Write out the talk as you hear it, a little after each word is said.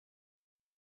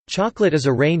Chocolate is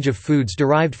a range of foods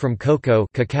derived from cocoa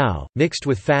cacao, mixed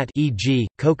with fat e.g.,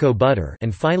 cocoa butter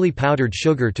and finely powdered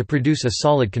sugar to produce a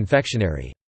solid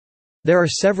confectionery. There are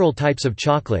several types of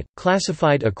chocolate,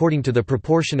 classified according to the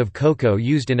proportion of cocoa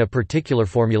used in a particular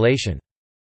formulation.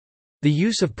 The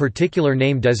use of particular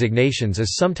name designations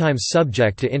is sometimes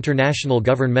subject to international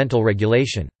governmental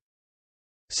regulation.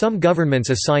 Some governments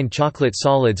assign chocolate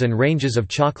solids and ranges of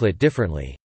chocolate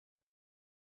differently.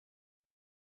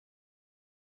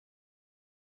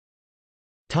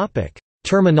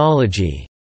 Terminology.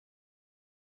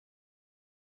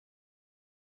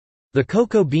 The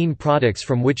cocoa bean products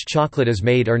from which chocolate is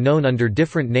made are known under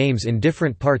different names in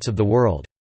different parts of the world.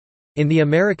 In the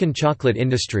American chocolate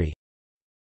industry,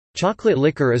 chocolate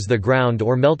liquor is the ground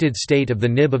or melted state of the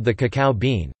nib of the cacao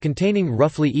bean, containing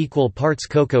roughly equal parts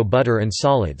cocoa butter and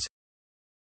solids.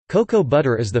 Cocoa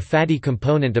butter is the fatty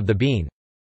component of the bean.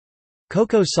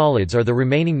 Cocoa solids are the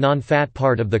remaining non-fat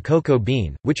part of the cocoa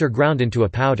bean, which are ground into a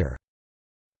powder.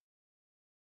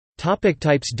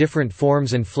 Types. Different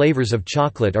forms and flavors of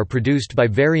chocolate are produced by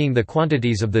varying the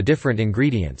quantities of the different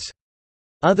ingredients.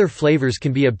 Other flavors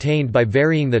can be obtained by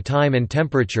varying the time and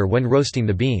temperature when roasting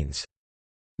the beans.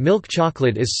 Milk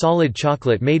chocolate is solid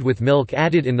chocolate made with milk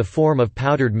added in the form of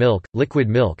powdered milk, liquid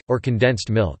milk, or condensed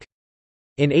milk.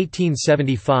 In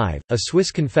 1875, a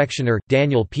Swiss confectioner,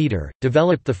 Daniel Peter,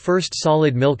 developed the first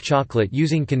solid milk chocolate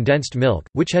using condensed milk,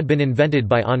 which had been invented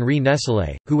by Henri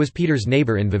Nestlé, who was Peter's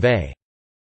neighbor in Vevey.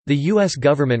 The U.S.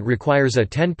 government requires a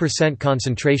 10%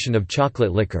 concentration of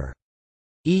chocolate liquor.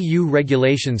 EU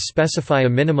regulations specify a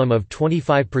minimum of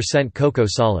 25% cocoa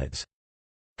solids.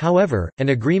 However, an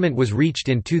agreement was reached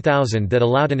in 2000 that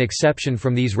allowed an exception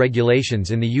from these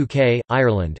regulations in the UK,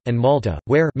 Ireland, and Malta,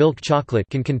 where milk chocolate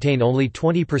can contain only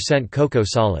 20% cocoa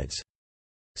solids.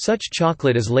 Such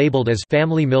chocolate is labeled as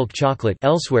family milk chocolate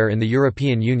elsewhere in the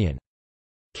European Union.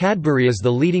 Cadbury is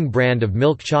the leading brand of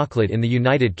milk chocolate in the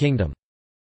United Kingdom.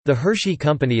 The Hershey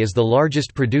Company is the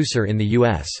largest producer in the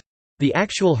U.S. The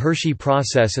actual Hershey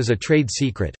process is a trade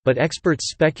secret, but experts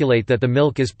speculate that the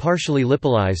milk is partially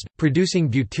lipolyzed, producing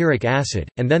butyric acid,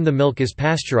 and then the milk is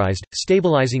pasteurized,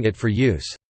 stabilizing it for use.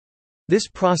 This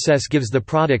process gives the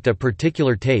product a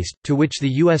particular taste, to which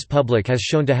the U.S. public has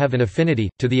shown to have an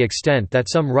affinity, to the extent that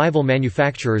some rival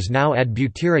manufacturers now add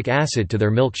butyric acid to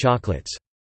their milk chocolates.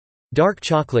 Dark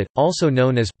chocolate, also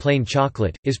known as plain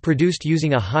chocolate, is produced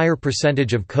using a higher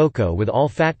percentage of cocoa with all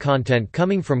fat content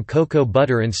coming from cocoa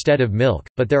butter instead of milk,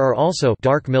 but there are also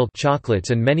dark milk chocolates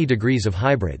and many degrees of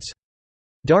hybrids.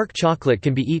 Dark chocolate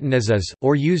can be eaten as is,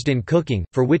 or used in cooking,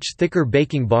 for which thicker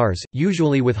baking bars,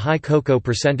 usually with high cocoa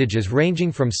percentages ranging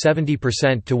from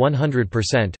 70% to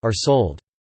 100%, are sold.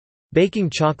 Baking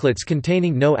chocolates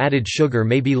containing no added sugar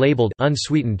may be labeled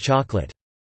unsweetened chocolate.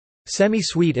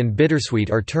 Semi-sweet and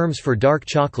bittersweet are terms for dark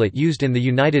chocolate used in the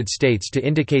United States to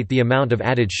indicate the amount of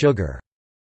added sugar.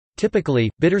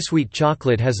 Typically, bittersweet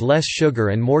chocolate has less sugar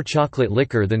and more chocolate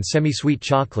liquor than semi-sweet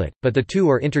chocolate, but the two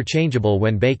are interchangeable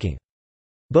when baking.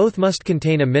 Both must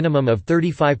contain a minimum of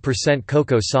 35%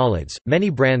 cocoa solids. Many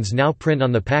brands now print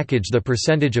on the package the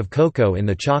percentage of cocoa in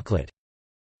the chocolate.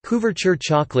 Couverture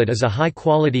chocolate is a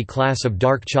high-quality class of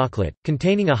dark chocolate,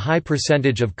 containing a high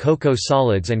percentage of cocoa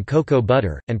solids and cocoa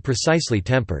butter, and precisely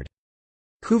tempered.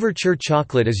 Couverture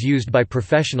chocolate is used by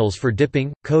professionals for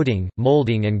dipping, coating,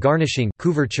 molding and garnishing.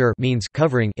 Couverture means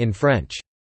covering in French.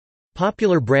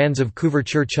 Popular brands of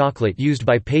couverture chocolate used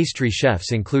by pastry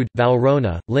chefs include,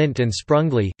 Valrhona, Lindt and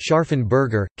Sprungli,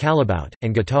 Scharfenberger, Callebaut,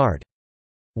 and Guettard.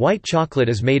 White chocolate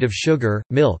is made of sugar,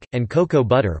 milk, and cocoa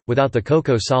butter, without the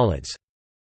cocoa solids.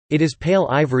 It is pale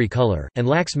ivory color, and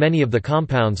lacks many of the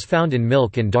compounds found in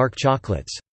milk and dark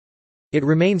chocolates. It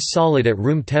remains solid at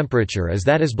room temperature as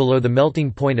that is below the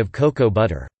melting point of cocoa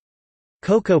butter.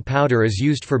 Cocoa powder is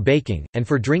used for baking, and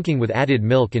for drinking with added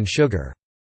milk and sugar.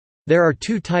 There are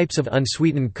two types of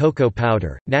unsweetened cocoa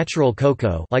powder, natural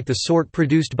cocoa like the sort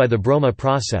produced by the Broma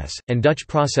process, and Dutch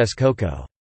process cocoa.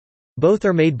 Both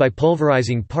are made by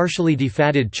pulverizing partially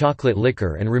defatted chocolate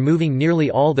liquor and removing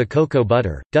nearly all the cocoa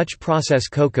butter. Dutch process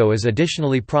cocoa is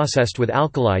additionally processed with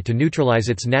alkali to neutralize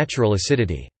its natural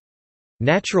acidity.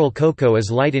 Natural cocoa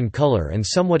is light in color and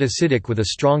somewhat acidic with a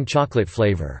strong chocolate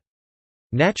flavor.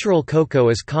 Natural cocoa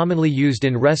is commonly used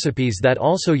in recipes that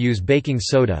also use baking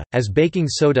soda, as baking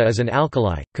soda is an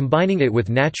alkali. Combining it with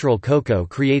natural cocoa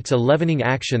creates a leavening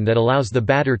action that allows the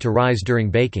batter to rise during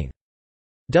baking.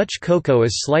 Dutch cocoa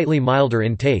is slightly milder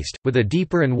in taste, with a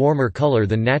deeper and warmer color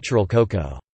than natural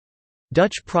cocoa.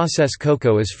 Dutch process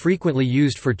cocoa is frequently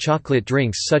used for chocolate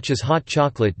drinks such as hot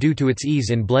chocolate due to its ease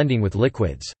in blending with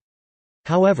liquids.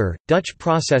 However, Dutch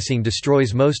processing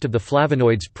destroys most of the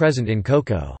flavonoids present in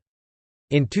cocoa.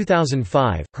 In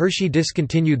 2005, Hershey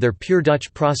discontinued their pure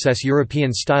Dutch process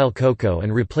European-style cocoa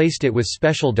and replaced it with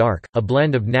Special Dark, a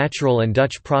blend of natural and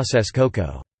Dutch process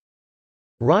cocoa.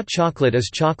 Raw chocolate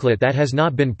is chocolate that has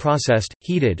not been processed,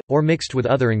 heated, or mixed with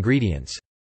other ingredients.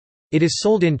 It is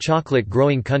sold in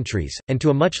chocolate-growing countries, and to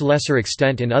a much lesser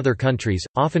extent in other countries,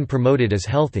 often promoted as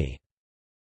healthy.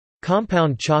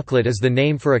 Compound chocolate is the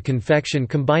name for a confection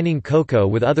combining cocoa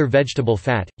with other vegetable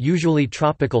fat, usually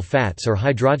tropical fats or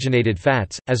hydrogenated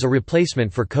fats, as a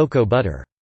replacement for cocoa butter.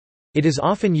 It is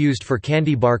often used for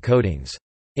candy bar coatings.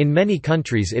 In many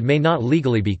countries it may not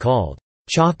legally be called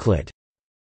chocolate.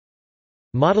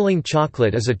 Modeling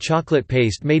chocolate is a chocolate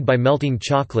paste made by melting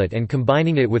chocolate and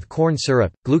combining it with corn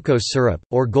syrup, glucose syrup,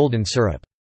 or golden syrup.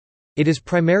 It is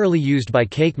primarily used by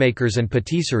cakemakers and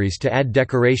patisseries to add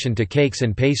decoration to cakes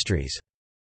and pastries.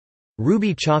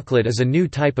 Ruby chocolate is a new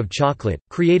type of chocolate,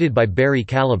 created by Barry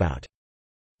Callebaut.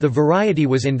 The variety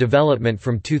was in development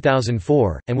from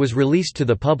 2004, and was released to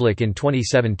the public in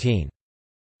 2017.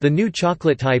 The new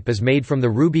chocolate type is made from the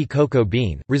ruby cocoa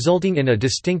bean, resulting in a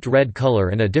distinct red color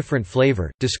and a different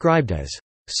flavor, described as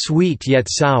sweet yet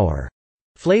sour.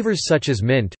 Flavors such as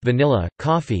mint, vanilla,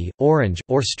 coffee, orange,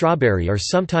 or strawberry are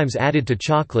sometimes added to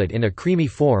chocolate in a creamy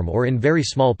form or in very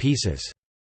small pieces.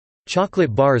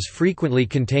 Chocolate bars frequently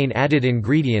contain added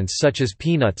ingredients such as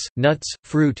peanuts, nuts,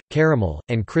 fruit, caramel,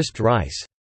 and crisped rice.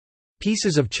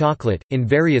 Pieces of chocolate, in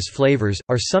various flavors,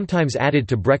 are sometimes added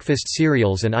to breakfast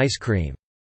cereals and ice cream.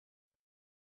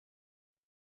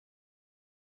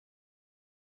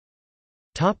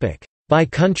 By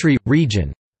country,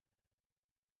 region.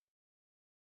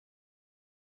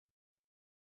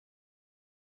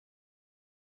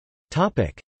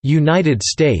 United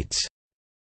States.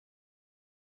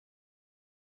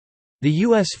 The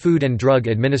U.S. Food and Drug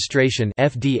Administration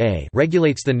 (FDA)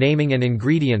 regulates the naming and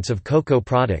ingredients of cocoa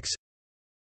products.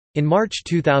 In March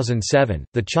 2007,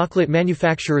 the Chocolate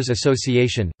Manufacturers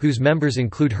Association, whose members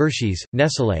include Hershey's,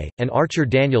 Nestlé, and Archer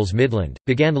Daniels Midland,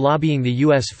 began lobbying the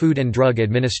U.S. Food and Drug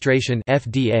Administration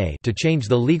 (FDA) to change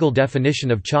the legal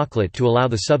definition of chocolate to allow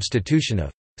the substitution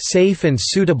of safe and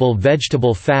suitable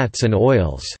vegetable fats and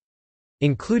oils,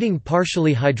 including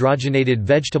partially hydrogenated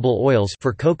vegetable oils,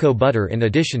 for cocoa butter in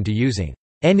addition to using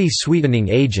any sweetening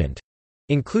agent,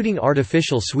 including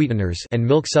artificial sweeteners and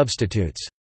milk substitutes.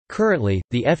 Currently,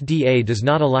 the FDA does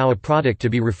not allow a product to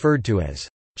be referred to as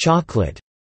chocolate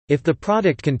if the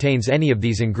product contains any of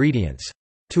these ingredients.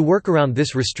 To work around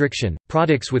this restriction,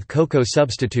 products with cocoa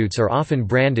substitutes are often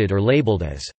branded or labeled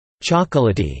as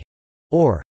chocolatey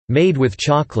or made with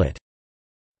chocolate.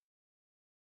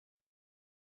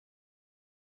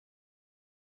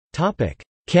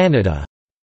 Canada.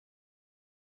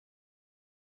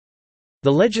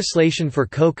 The legislation for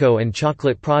cocoa and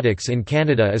chocolate products in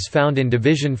Canada is found in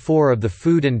Division 4 of the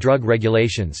Food and Drug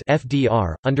Regulations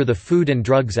 (FDR), under the Food and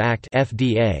Drugs Act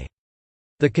 (FDA).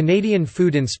 The Canadian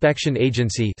Food Inspection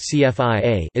Agency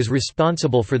 (CFIA) is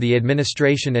responsible for the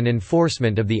administration and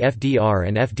enforcement of the FDR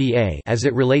and FDA as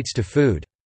it relates to food.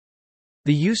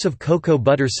 The use of cocoa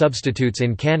butter substitutes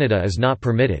in Canada is not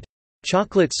permitted.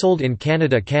 Chocolate sold in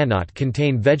Canada cannot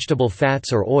contain vegetable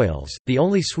fats or oils. The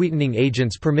only sweetening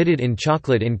agents permitted in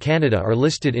chocolate in Canada are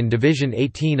listed in Division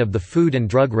 18 of the Food and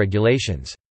Drug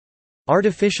Regulations.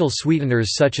 Artificial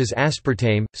sweeteners such as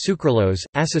aspartame, sucralose,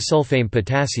 acesulfame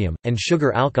potassium, and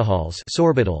sugar alcohols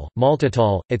sorbitol,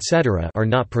 maltitol, etc. are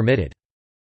not permitted.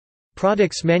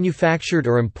 Products manufactured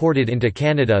or imported into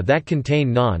Canada that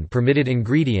contain non-permitted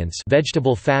ingredients,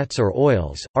 vegetable fats or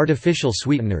oils, artificial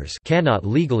sweeteners, cannot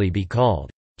legally be called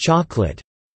chocolate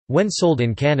when sold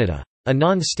in Canada. A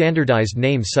non-standardized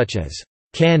name such as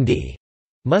candy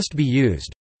must be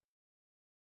used.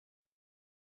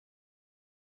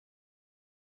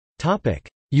 Topic: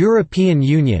 European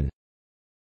Union.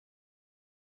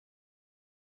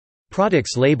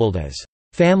 Products labeled as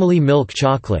family milk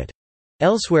chocolate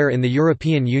elsewhere in the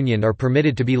European Union are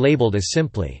permitted to be labelled as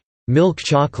simply milk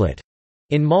chocolate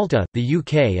in Malta, the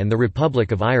UK and the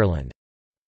Republic of Ireland.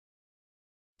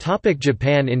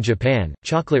 Japan. In Japan,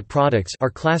 chocolate products are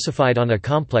classified on a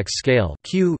complex scale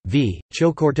Q, V,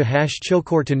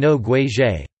 chokorto no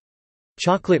gueije.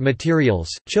 Chocolate materials,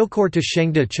 chokorto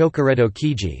shengda chokoreto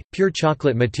kiji, pure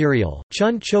chocolate material,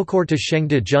 chun chokorto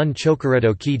shengda jun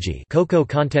chokoreto kiji, cocoa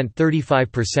content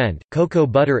 35%, cocoa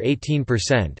butter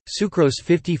 18%, sucrose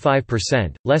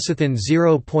 55%, lecithin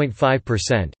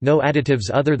 0.5%, no additives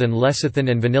other than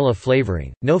lecithin and vanilla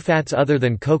flavoring, no fats other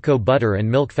than cocoa butter and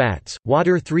milk fats,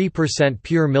 water 3%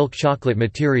 pure milk chocolate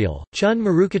material, chun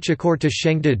maruku chokorto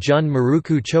shengda jun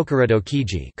maruku chokoreto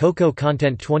kiji, cocoa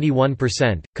content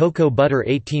 21%, cocoa butter butter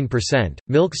 18%,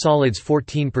 milk solids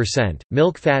 14%,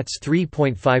 milk fats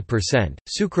 3.5%,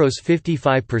 sucrose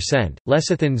 55%,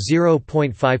 lecithin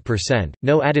 0.5%,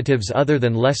 no additives other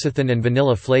than lecithin and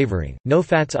vanilla flavoring, no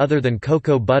fats other than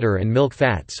cocoa butter and milk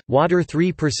fats, water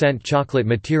 3%, chocolate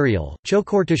material,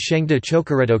 chokorta shengda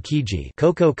chokoredo kiji,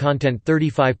 cocoa content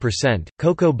 35%,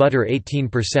 cocoa butter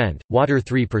 18%, water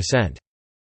 3%.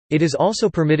 It is also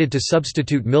permitted to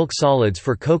substitute milk solids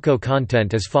for cocoa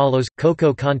content as follows: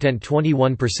 cocoa content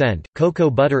 21%, cocoa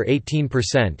butter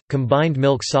 18%, combined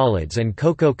milk solids and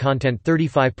cocoa content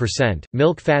 35%,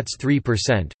 milk fats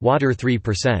 3%, water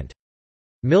 3%.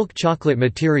 Milk chocolate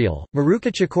material,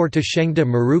 Maruka chokorta shengda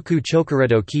Maruku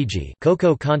chokoredo kiji,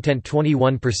 cocoa content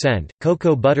 21%,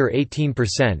 cocoa butter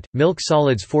 18%, milk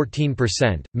solids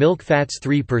 14%, milk fats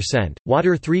 3%,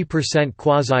 water 3%.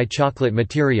 Quasi-chocolate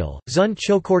material, Zun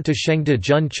chokorta shengda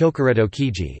Jun chokoredo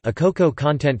kiji, a cocoa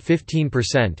content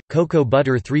 15%, cocoa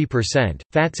butter 3%,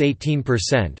 fats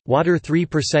 18%, water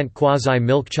 3%.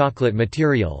 Quasi-milk chocolate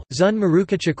material, Zun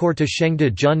Maruka chokorta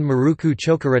shengda Jun Maruku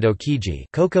chokoredo kiji,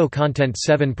 cocoa content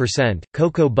 7%,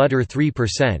 cocoa butter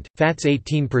 3%, fats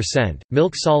 18%,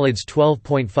 milk solids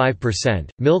 12.5%,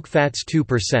 milk fats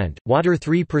 2%, water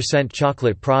 3%.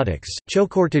 Chocolate products,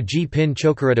 chokorta ji pin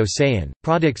chokoredo seian,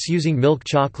 products using milk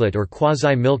chocolate or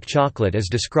quasi-milk chocolate as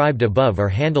described above are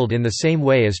handled in the same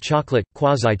way as chocolate,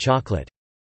 quasi-chocolate.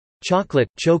 Chocolate,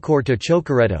 chokorta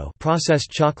chokoredo,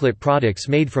 processed chocolate products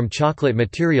made from chocolate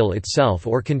material itself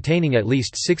or containing at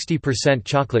least 60%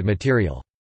 chocolate material.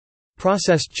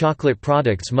 Processed chocolate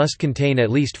products must contain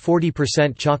at least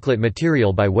 40% chocolate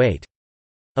material by weight.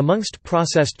 Amongst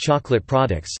processed chocolate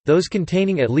products, those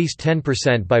containing at least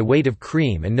 10% by weight of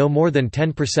cream and no more than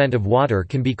 10% of water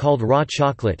can be called raw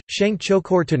chocolate. Sheng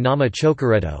chokorta nama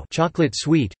chokoredo, chocolate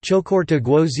sweet, chokorta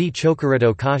guozi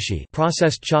chokoredo kashi,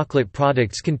 processed chocolate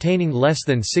products containing less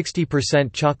than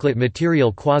 60% chocolate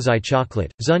material.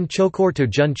 Quasi-chocolate, Zun chokorta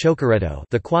jun chokoredo,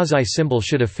 the quasi symbol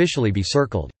should officially be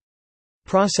circled.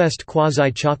 Processed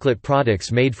quasi-chocolate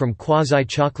products made from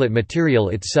quasi-chocolate material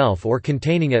itself or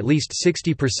containing at least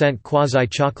 60%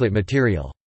 quasi-chocolate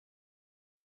material.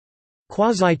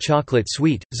 Quasi-chocolate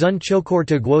sweet, Zun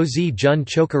chokorta guozi jun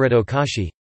chokoredo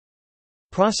kashi.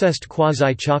 Processed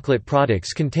quasi-chocolate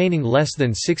products containing less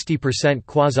than 60%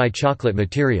 quasi-chocolate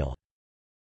material.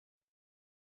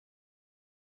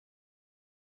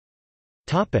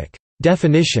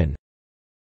 Definition.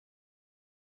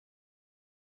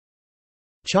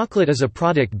 Chocolate is a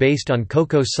product based on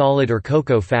cocoa solid or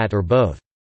cocoa fat or both.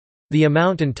 The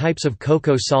amount and types of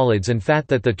cocoa solids and fat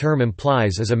that the term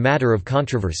implies is a matter of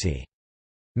controversy.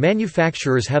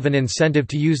 Manufacturers have an incentive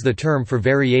to use the term for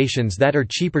variations that are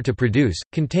cheaper to produce,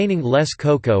 containing less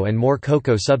cocoa and more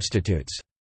cocoa substitutes.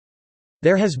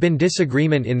 There has been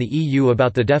disagreement in the EU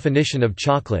about the definition of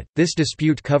chocolate. This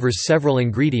dispute covers several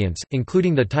ingredients,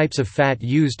 including the types of fat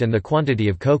used and the quantity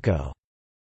of cocoa.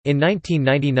 In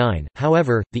 1999,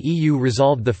 however, the EU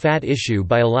resolved the fat issue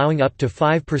by allowing up to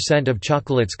 5% of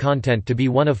chocolate's content to be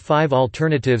one of 5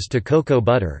 alternatives to cocoa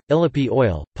butter: illipi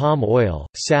oil, palm oil,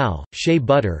 sal, shea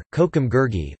butter, kokum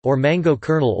gurgi, or mango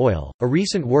kernel oil. A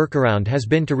recent workaround has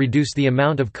been to reduce the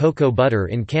amount of cocoa butter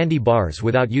in candy bars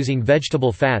without using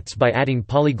vegetable fats by adding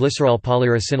polyglycerol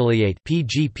polyracinoleate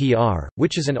 (PGPR),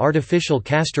 which is an artificial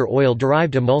castor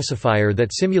oil-derived emulsifier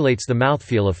that simulates the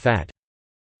mouthfeel of fat.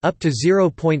 Up to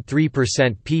 0.3%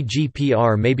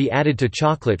 PGPR may be added to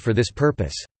chocolate for this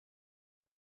purpose.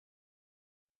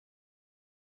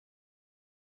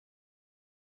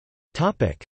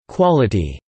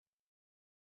 Quality.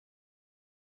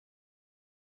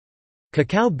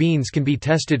 Cacao beans can be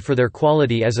tested for their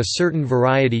quality as a certain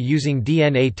variety using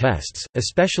DNA tests,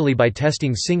 especially by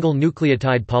testing single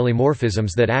nucleotide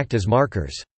polymorphisms that act as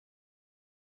markers.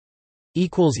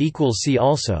 See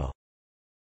also